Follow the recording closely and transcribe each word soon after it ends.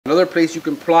Another place you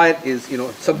can apply it is,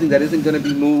 something that isn't going to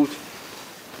be moved,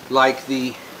 like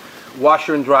the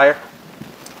washer and dryer.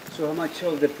 So how much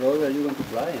of the product are you going to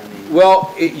apply?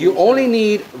 Well, you only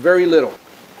need very little.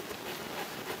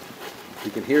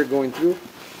 You can hear it going through.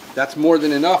 That's more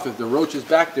than enough. If the roach is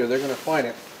back there, they're going to find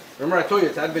it. Remember I told you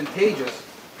it's advantageous,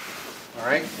 all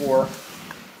right, for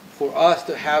us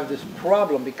to have this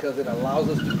problem because it allows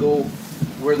us to go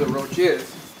where the roach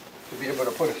is to be able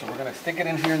to put it. So we're going to stick it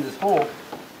in here in this hole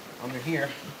under here.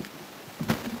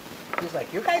 He's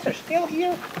like, you guys are still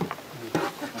here?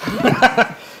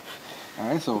 All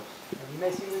right, so. I'm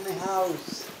messing in the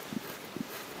house.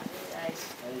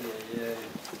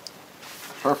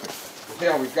 Perfect.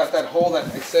 Yeah, we've got that hole that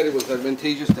I said it was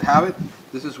advantageous to have it.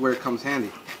 This is where it comes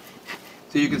handy.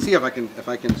 So you can see if I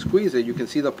can squeeze it, you can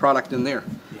see the product in there.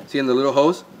 Yeah. See in the little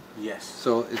hose? Yes.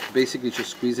 So it's basically just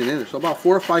squeezing in there. So about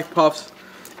 4 or 5 puffs.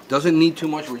 Doesn't need too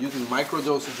much. We're using micro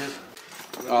dosages.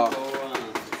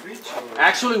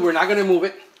 Actually, we're not going to move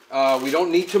it. We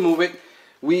don't need to move it.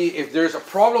 If there's a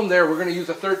problem there, we're going to use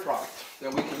a third product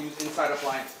that we can use inside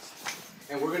appliances.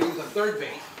 And we're going to use a third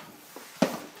bait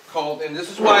called, and this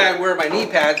is why I wear my knee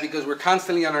pads, because we're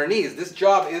constantly on our knees. This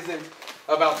job isn't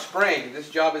about spraying. This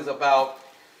job is about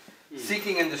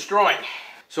seeking and destroying.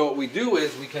 So what we do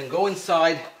is we can go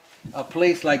inside a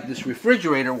place like this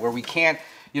refrigerator where we can't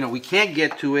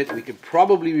get to it. We could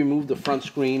probably remove the front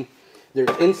screen. There's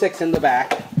insects in the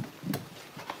back.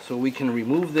 So we can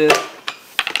remove this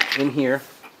in here.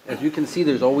 As you can see,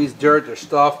 there's always dirt, there's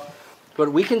stuff.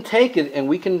 But we can take it and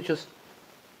we can just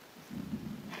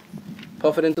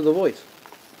puff it into the voids.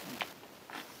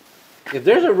 If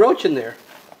there's a roach in there,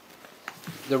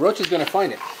 the roach is going to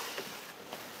find it.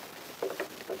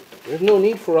 There's no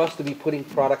need for us to be putting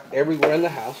product everywhere in the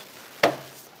house.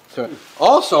 So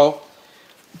also,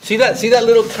 see that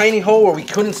little tiny hole where we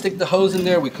couldn't stick the hose in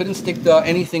there, we couldn't stick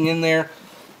anything in there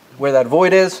where that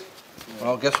void is?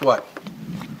 Well, guess what?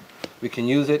 We can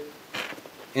use it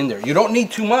in there. You don't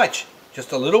need too much.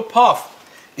 Just a little puff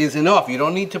is enough. You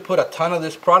don't need to put a ton of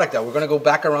this product out. We're going to go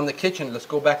back around the kitchen. Let's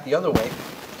go back the other way.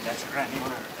 That's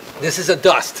granular. This is a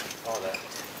dust.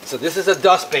 So this is a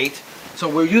dust bait. So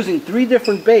we're using 3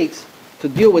 different baits to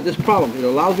deal with this problem. It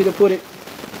allows me to put it.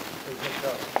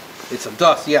 It's a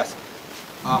dust, yes.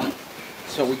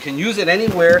 So we can use it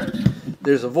anywhere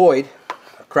there's a void,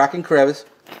 a crack and crevice.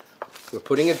 We're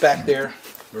putting it back there.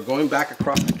 We're going back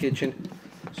across the kitchen.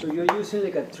 So you're using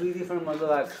like 3 different modes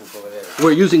of action over there.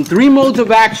 We're using 3 modes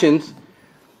of actions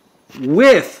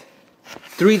with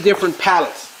 3 different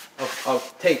palettes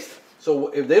of taste. So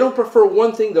if they don't prefer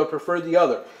one thing, they'll prefer the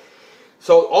other.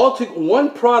 So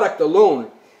one product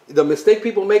alone, the mistake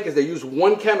people make is they use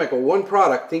one chemical, one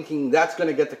product, thinking that's going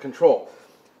to get the control.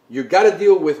 You've got to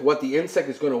deal with what the insect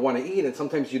is going to want to eat, and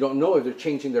sometimes you don't know if they're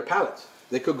changing their palates.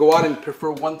 They could go out and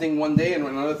prefer one thing one day and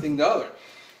another thing the other.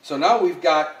 So now we've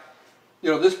got,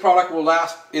 this product will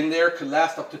last in there, could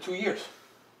last up to 2 years.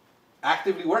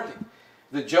 Actively working.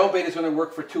 The gel bait is going to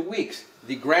work for 2 weeks.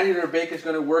 The granular bait is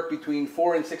going to work between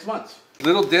 4 and 6 months.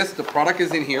 Little disc, the product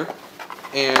is in here.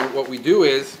 And what we do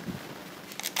is,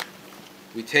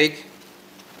 we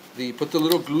put the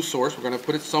little glue source, we're going to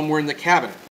put it somewhere in the cabinet.